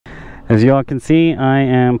As you all can see, I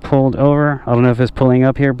am pulled over. I don't know if it's pulling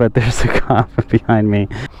up here, but there's a cop behind me.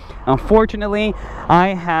 Unfortunately, I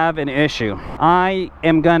have an issue. I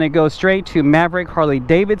am gonna go straight to Maverick Harley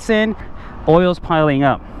Davidson. Oil's piling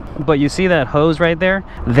up. But you see that hose right there?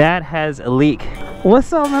 That has a leak.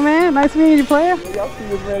 What's up, my man? Nice meeting you, player.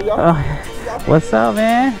 What's up,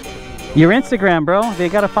 man? Your Instagram, bro. They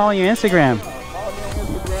gotta follow your Instagram.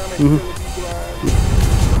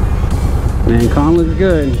 Man, Con looks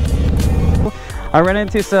good. I ran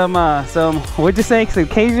into some what'd you say? Some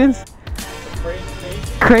Cajuns?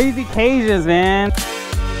 Crazy Cajuns, man.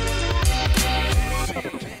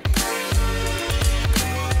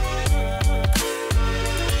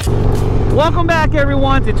 Welcome back,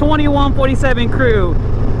 everyone, to 2147 Crew.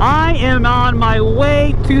 I am on my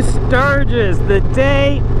way to Sturgis. The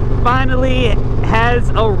day finally has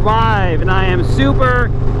arrived, and I am super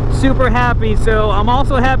happy. So I'm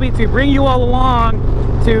also happy to bring you all along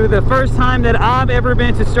to the first time that I've ever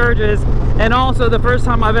been to Sturgis, and also the first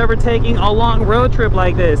time I've ever taken a long road trip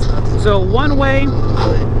like this. So one way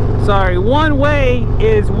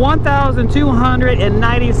is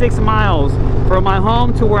 1,296 miles from my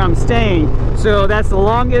home to where I'm staying. So that's the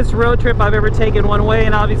longest road trip I've ever taken one way,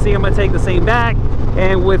 and obviously I'm gonna take the same back.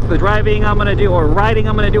 And with the driving I'm gonna do, or riding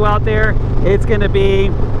I'm gonna do out there, it's gonna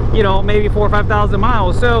be, you know, maybe 4,000 or 5,000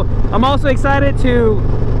 miles. So I'm also excited to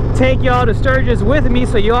take y'all to Sturgis with me,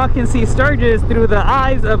 so y'all can see Sturgis through the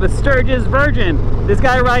eyes of a Sturgis virgin. This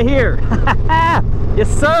guy right here. Yes,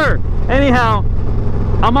 sir. Anyhow,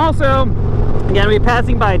 I'm also gonna be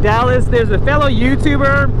passing by Dallas. There's a fellow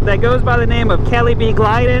YouTuber that goes by the name of Kelly B.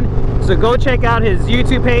 Glidden, so go check out his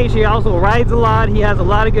YouTube page. He also rides a lot. He has a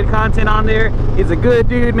lot of good content on there. He's a good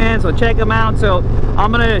dude, man, so check him out. So I'm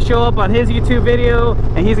gonna show up on his YouTube video,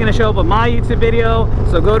 and he's gonna show up on my YouTube video,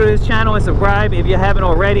 so go to his channel and subscribe if you haven't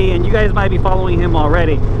already, and you guys might be following him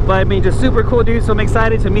already. But I mean, just super cool dude, so I'm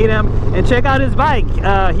excited to meet him and check out his bike.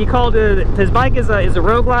 He called it, his bike is a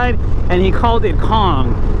Road Glide, and he called it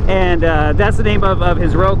Kong, and that's the name of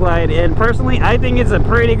his Road Glide. And personally, I think it's a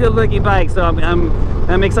pretty good looking bike, so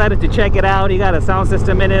I'm excited to check it out. He got a sound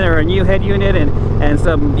system in it, or a new head unit, and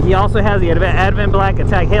some. He also has the Advent Black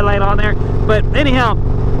Attack headlight on there. But anyhow,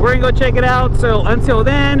 we're gonna go check it out. So until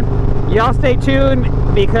then, y'all stay tuned,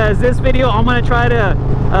 because this video I'm gonna try to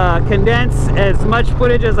condense as much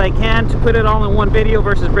footage as I can to put it all in one video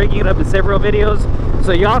versus breaking it up in several videos.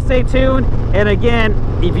 So y'all stay tuned. And again,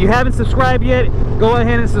 if you haven't subscribed yet, go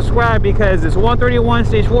ahead and subscribe, because this 131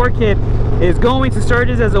 Stage 4 kit is going to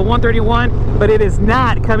Sturgis as a 131, but it is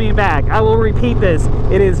not coming back. I will repeat this.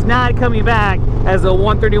 It is not coming back as a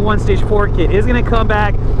 131 Stage 4 kit. It is going to come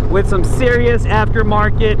back with some serious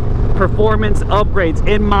aftermarket performance upgrades,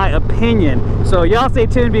 in my opinion. So y'all stay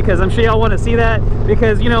tuned, because I'm sure y'all want to see that,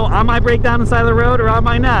 because, you know, I might break down the side of the road, or I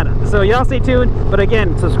might not. So y'all stay tuned. But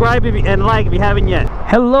again, subscribe and like if you haven't yet.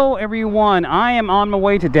 Hello everyone, I am on my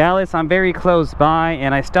way to Dallas. I'm very close by,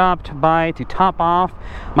 and I stopped by to top off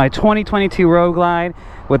my 2022 Road Glide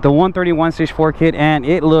with the 131 Stage 4 kit, and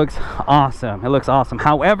it looks awesome. It looks awesome.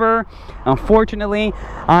 However, unfortunately,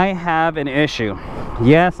 I have an issue.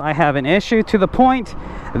 Yes, I have an issue, to the point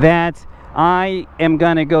that I am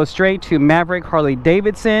gonna go straight to Maverick Harley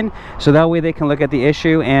Davidson, so that way they can look at the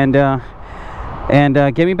issue and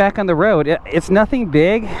get me back on the road. It's nothing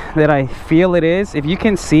big that I feel it is. If you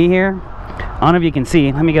can see here, I don't know if you can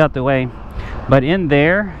see, let me get out the way, but in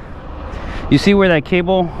there, you see where that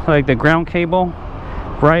cable, like the ground cable,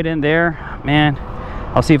 right in there, man,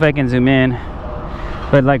 I'll see if I can zoom in,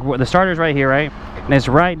 but like the starter's right here, right, and it's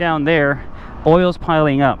right down there. Oil's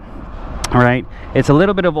piling up. All right, it's a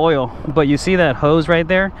little bit of oil, but you see that hose right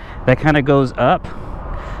there that kind of goes up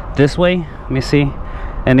this way, let me see,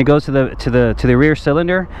 and it goes to the rear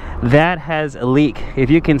cylinder. That has a leak. If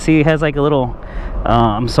you can see, it has like a little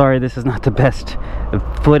I'm sorry, this is not the best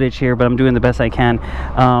footage here, but I'm doing the best I can.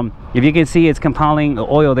 If you can see, it's compiling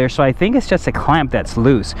oil there, so I think it's just a clamp that's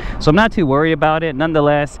loose, so I'm not too worried about it.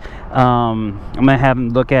 Nonetheless, I'm gonna have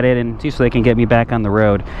them look at it and see, so they can get me back on the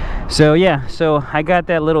road. So yeah, so I got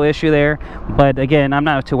that little issue there, but again, I'm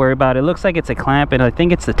not too worried about it. It looks like it's a clamp, and I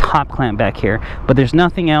think it's the top clamp back here, but there's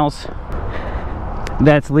nothing else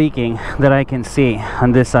that's leaking that I can see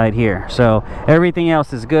on this side here. So everything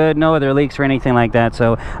else is good, no other leaks or anything like that.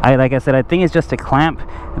 So like I said, I think it's just a clamp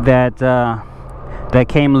that that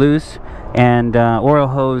came loose, and oil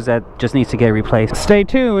hose that just needs to get replaced. Stay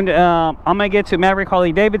tuned. I'm gonna get to Maverick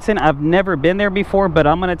Harley Davidson. I've never been there before, but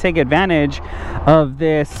I'm gonna take advantage of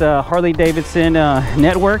this Harley Davidson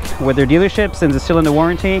network with their dealership, since it's still under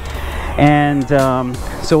warranty, And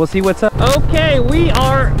so we'll see what's up. Okay, we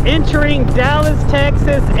are entering Dallas,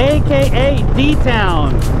 Texas, aka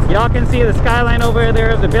D-Town. Y'all can see the skyline over there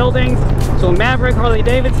of the buildings. So Maverick Harley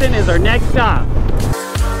Davidson is our next stop.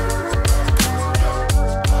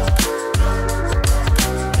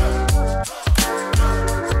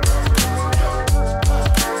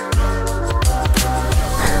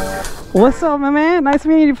 What's up, my man? Nice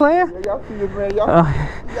meeting you, player. Yeah, y'all see this, man. Y'all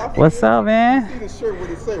what's up, man? You see the shirt, what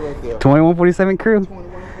it say right there? 2147 crew.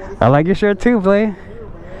 2147. I like your shirt too, player.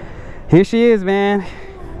 Here she is, man.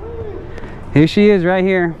 Here she is right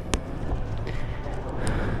here.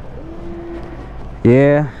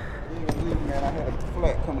 Yeah. Man, I had a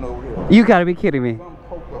flat coming over here. You gotta be kidding me. Some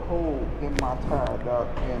poked a hole in my tire, dog,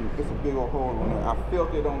 and it's a big old hole on there. I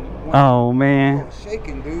felt it on the one. Oh, man. I was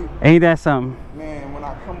shaking, dude. Ain't that something? Man, when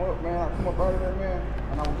I come up, man, I come up out of there, man,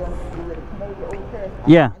 and I was getting ready to come over the overpass.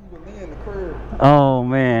 Yeah. I was leaning the curb. Oh,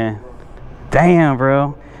 man. Damn,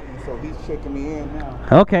 bro. And so he's checking me in now.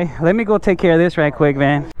 Okay, let me go take care of this right quick,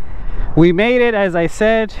 man. We made it, as I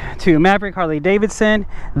said, to Maverick Harley Davidson.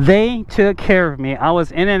 They took care of me. I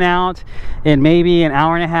was in and out in maybe an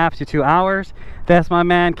hour and a half to 2 hours. That's my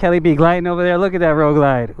man Kelly B gliding over there. Look at that Road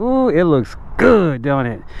Glide. Ooh, it looks good, don't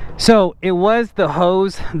it? So it was the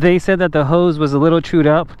hose. They said that the hose was a little chewed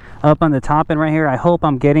up on the top end right here. I hope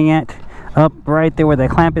I'm getting it up right there where the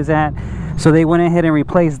clamp is at. So they went ahead and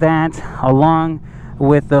replaced that along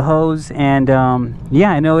with the hose, and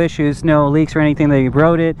yeah, no issues, no leaks or anything. They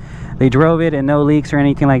drove it, and no leaks or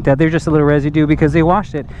anything like that. There's just a little residue because they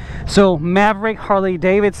washed it. So Maverick Harley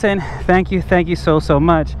Davidson, thank you so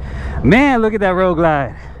much, man. Look at that Road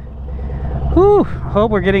Glide. Whew, hope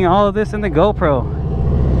we're getting all of this in the GoPro.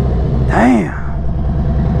 Damn.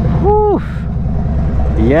 Whew.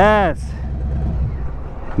 Yes,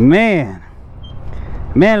 man,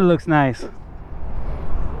 it looks nice.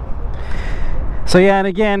 So yeah, and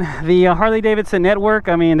again, the Harley Davidson network,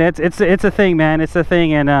 I mean, it's a thing, man. It's a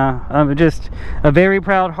thing, and I'm just a very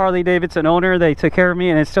proud Harley Davidson owner. They took care of me,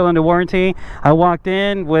 and it's still under warranty. I walked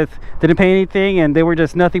in didn't pay anything, and they were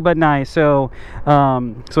just nothing but nice. So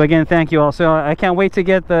so again, thank you all. So I can't wait to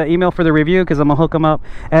get the email for the review, because I'm gonna hook them up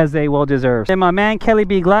as they well deserve. And my man Kelly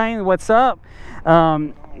B Glide, what's up?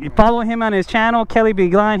 Follow him on his channel, Kelly B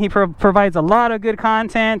Glide. He provides a lot of good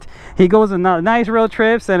content. He goes on nice road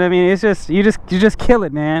trips, and I mean, it's just you just kill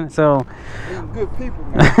it, man. So good people,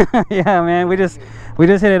 man. yeah, man, we just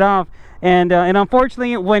hit it off. And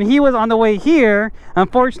unfortunately, when he was on the way here,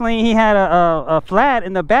 unfortunately, he had a flat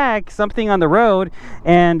in the back, something on the road,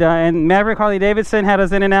 and Maverick Harley Davidson had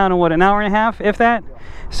us in and out in what, an hour and a half, if that.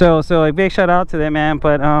 So a big shout out to them, man.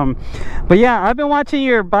 But yeah, I've been watching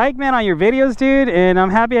your bike, man, on your videos, dude, and I'm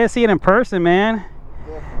happy I see it in person, man.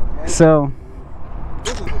 Definitely, man. So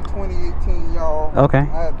this is a 2018, y'all. Okay.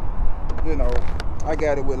 I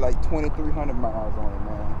got it with like 2,300 miles on it,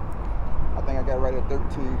 man. I think I got it right at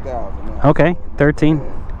 13,000, man. Okay, 13.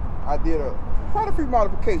 I did quite a few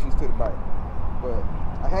modifications to the bike, but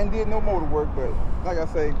I hadn't did no motor work. But like I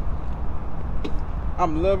say,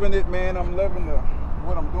 I'm loving it, man. I'm loving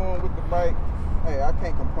what I'm doing with the bike. Hey, I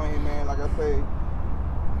can't complain, man. Like I say,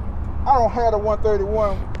 I don't have the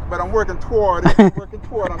 131, but I'm working toward it.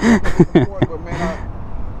 But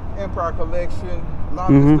man, Empire Collection, a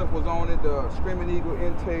lot of the stuff was on it. The Screaming Eagle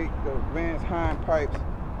intake, the Vans Hind pipes,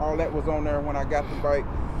 all that was on there when I got the bike.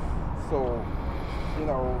 So, you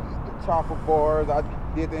know, the chopper bars, I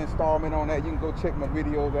did the installment on that. You can go check my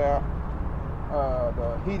videos out.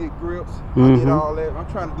 The heated grips, I did all that. I'm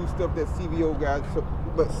trying to do stuff that CVO guys,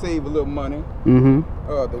 but save a little money.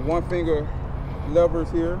 The one finger levers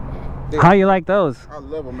here. How you like those? I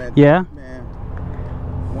love them, man. Yeah. Man,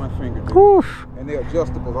 one finger. Oof. And they're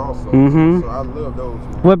adjustables also. So I love those.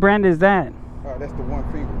 Man. What brand is that? That's the one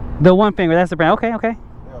finger. The one finger. That's the brand. Okay. Yeah,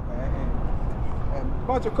 man. And a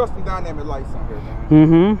bunch of custom dynamic lights on here,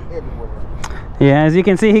 man. Everywhere. Yeah, as you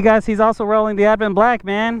can see, he's also rolling the Advent Black,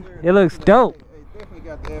 man. It looks dope. They definitely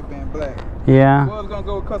got the Advent Black. Yeah. I was gonna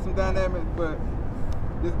go with custom dynamics, but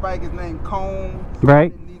this bike is named Cone.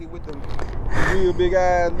 Right. I didn't need it with the real big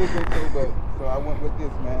eyes looking through, so I went with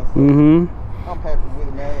this, man. So I'm happy with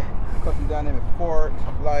it, man. Custom dynamic forks,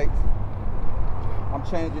 lights. I'm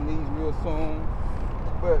changing these real soon,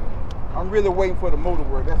 but I'm really waiting for the motor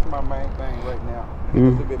work. That's my main thing right now. A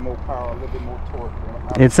little bit more power, a little bit more torque.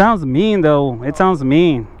 It sounds mean, though. It sounds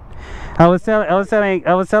mean. I was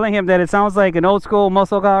telling him that it sounds like an old school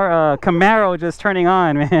muscle car Camaro just turning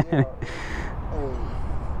on, man. Yeah.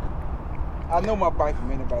 I know my bike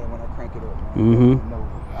from anybody when I crank it up, man.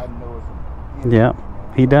 I know it's. Yeah,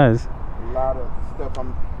 he does. A lot of stuff.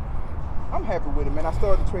 I'm happy with it, man. I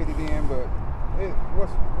started to trade it in, but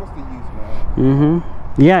what's the use, man?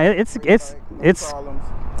 Yeah, it's. Problems.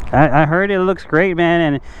 I heard it looks great,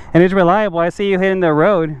 man, and it's reliable. I see you hitting the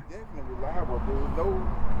road. Definitely reliable,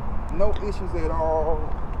 dude. No issues at all.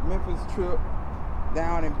 Memphis trip,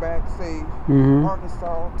 down and back safe.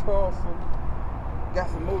 Arkansas, Tulsa. Got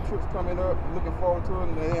some more trips coming up. Looking forward to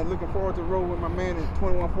it, and looking forward to roll with my man in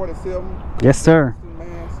 2147. Yes, sir.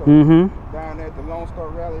 Man, so down there at the Lone Star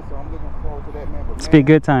Rally, so I'm looking forward to that, man. But it's be a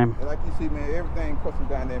good time. Like you see, man, everything custom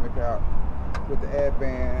dynamic out with the ad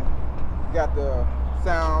band. Got the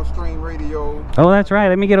sound stream radio. Oh, that's right.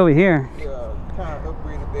 Let me get over here. Yeah, kind of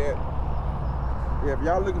upgraded that. Yeah, if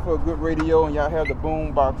y'all looking for a good radio and y'all have the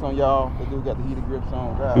boom box on y'all, they do got the heated grips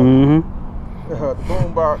on. The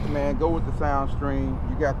boom box, man, go with the sound stream.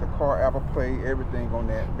 You got the car Apple Play, everything on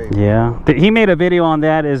that, baby. Yeah, he made a video on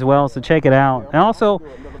that as well, so check it out. And also,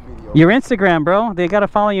 your Instagram, bro. They gotta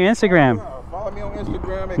follow your Instagram. Yeah, follow me on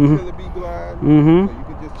Instagram at Killer B Glide. So you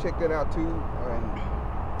can just check that out too.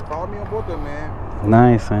 And follow me on both of them, man.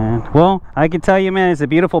 Nice, man. Well, I can tell you, man, it's a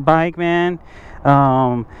beautiful bike, man.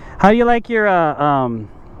 How do you like your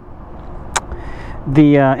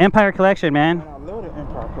the Empire collection, man? I love the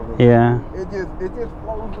Empire collection. Yeah. It just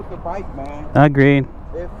flows with the bike, man. Agreed.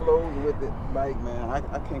 It flows with the bike, man.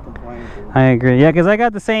 I can't complain. Dude. I agree. Yeah, because I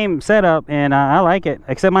got the same setup and I like it,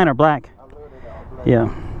 except mine are black. I love it all black.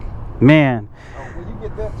 Yeah. Man. Oh, when you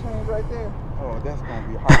get that change right there, oh, that's gonna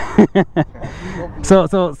be hot.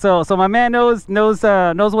 So my man knows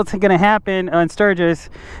what's gonna happen on Sturgis,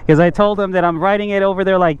 because I told him that I'm riding it over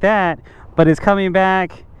there like that, but it's coming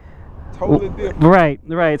back totally different.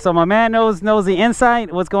 Right. So my man knows the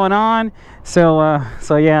insight, what's going on. So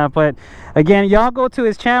yeah. But again, y'all go to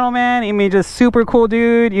his channel, man. I mean, just super cool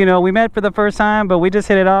dude. You know, we met for the first time, but we just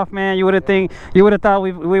hit it off, man. You would have thought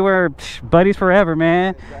we were buddies forever,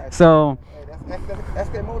 man. Exactly. So that's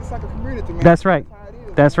that motorcycle community, man. That's right.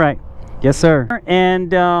 That's man. right. Yes, sir.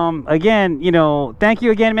 And again, you know, thank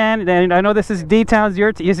you again, man. And I know this is D-Town,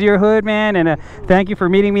 is your hood, man. And thank you for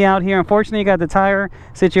meeting me out here. Unfortunately, you got the tire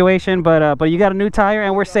situation, but you got a new tire,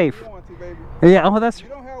 and we're safe. Warranty, baby. Yeah. Oh, that's. You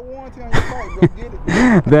don't have warranty on your bike. Go get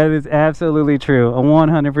it. That is absolutely true,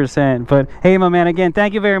 100%. But hey, my man, again,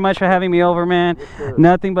 thank you very much for having me over, man. Yes,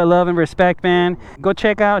 nothing but love and respect, man. Go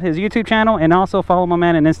check out his YouTube channel and also follow my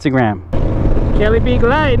man on Instagram. Kelly B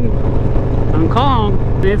gliding. I'm calm.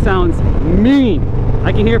 It sounds mean.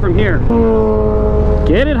 I can hear from here.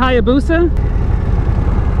 Get it, Hayabusa?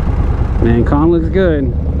 Man, Kong looks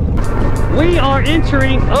good. We are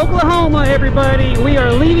entering Oklahoma, everybody. We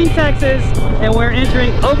are leaving Texas and we're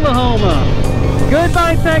entering Oklahoma.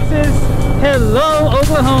 Goodbye, Texas. Hello,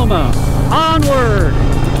 Oklahoma. Onward.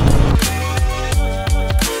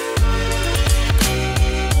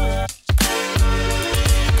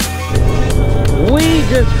 We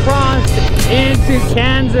just crossed into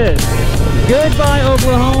Kansas. Goodbye,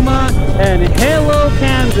 Oklahoma, and hello,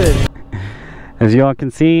 Kansas. As y'all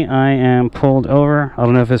can see, I am pulled over. I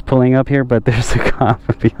don't know if it's pulling up here, but there's a cop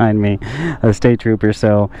behind me, a state trooper.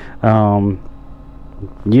 So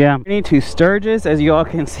yeah, to Sturgis. As you all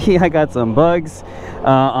can see, I got some bugs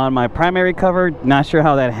on my primary cover. Not sure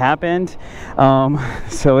how that happened.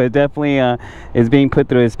 So it definitely is being put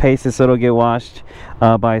through its paces, so it'll get washed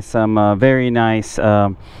by some very nice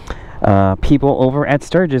people over at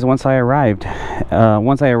Sturgis once I arrived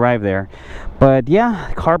there. But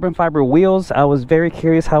yeah, carbon fiber wheels. I was very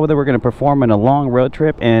curious how they were going to perform in a long road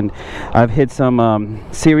trip, and I've hit some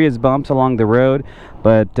serious bumps along the road,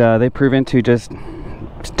 but they've proven to just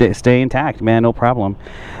stay intact, man, no problem.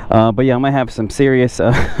 But yeah, I'm gonna have some serious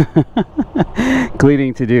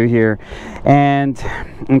cleaning to do here. And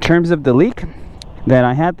in terms of the leak that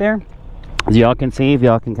I had there, as y'all can see, if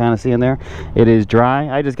y'all can kind of see in there, it is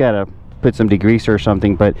dry. I just gotta put some degreaser or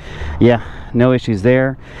something, but yeah, no issues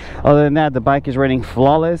there. Other than that, the bike is running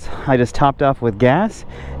flawless. I just topped off with gas,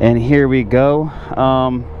 and here we go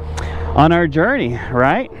on our journey,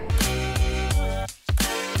 right?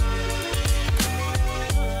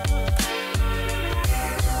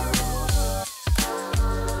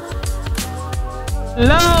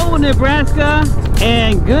 Hello, Nebraska,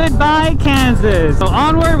 and goodbye, Kansas. So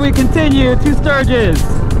onward we continue to Sturgis.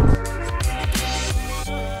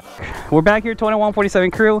 We're back here,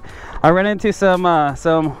 2147 crew. I ran into some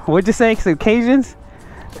what'd you say, some Cajuns?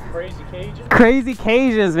 Crazy Cajuns? Crazy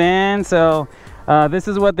Cajuns, man. So this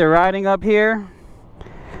is what they're riding up here.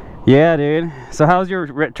 Yeah, dude. So how's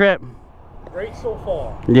your trip? Great so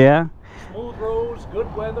far. Yeah? Smooth roads,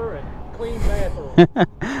 good weather, and clean bathroom.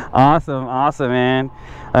 Awesome, man.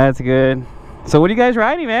 That's good. So what are you guys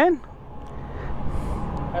riding, man?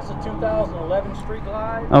 That's a 2011 Street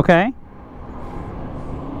Glide. Okay.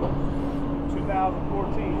 2012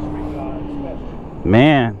 2014 Street Special.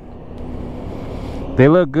 Man, they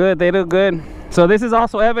look good. They look good. So this is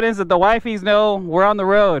also evidence that the wifeys know we're on the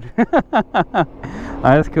road.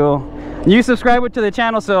 That's cool. New subscriber to the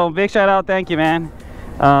channel, so big shout out. Thank you, man.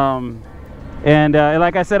 And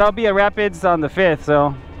like I said, I'll be at Rapids on the 5th,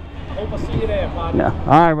 so Hope I see you there, buddy. no.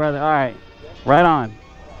 All right, brother. All right, right on.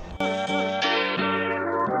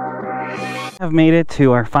 I've made it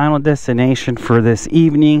to our final destination for this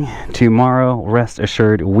evening. Tomorrow, rest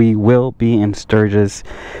assured, we will be in Sturgis.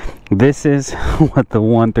 This is what the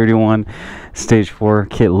 131 Stage 4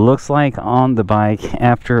 kit looks like on the bike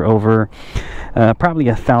after over probably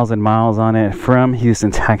 1,000 miles on it from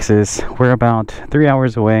Houston, Texas. We're about 3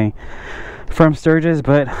 hours away from Sturgis,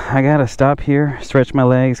 but I gotta stop here, stretch my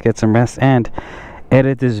legs, get some rest, and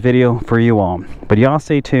edit this video for you all. But y'all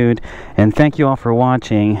stay tuned, and thank you all for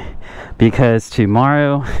watching, because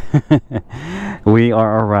tomorrow we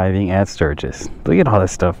are arriving at Sturgis. Look at all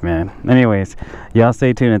this stuff, man. Anyways, y'all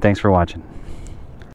stay tuned, and thanks for watching.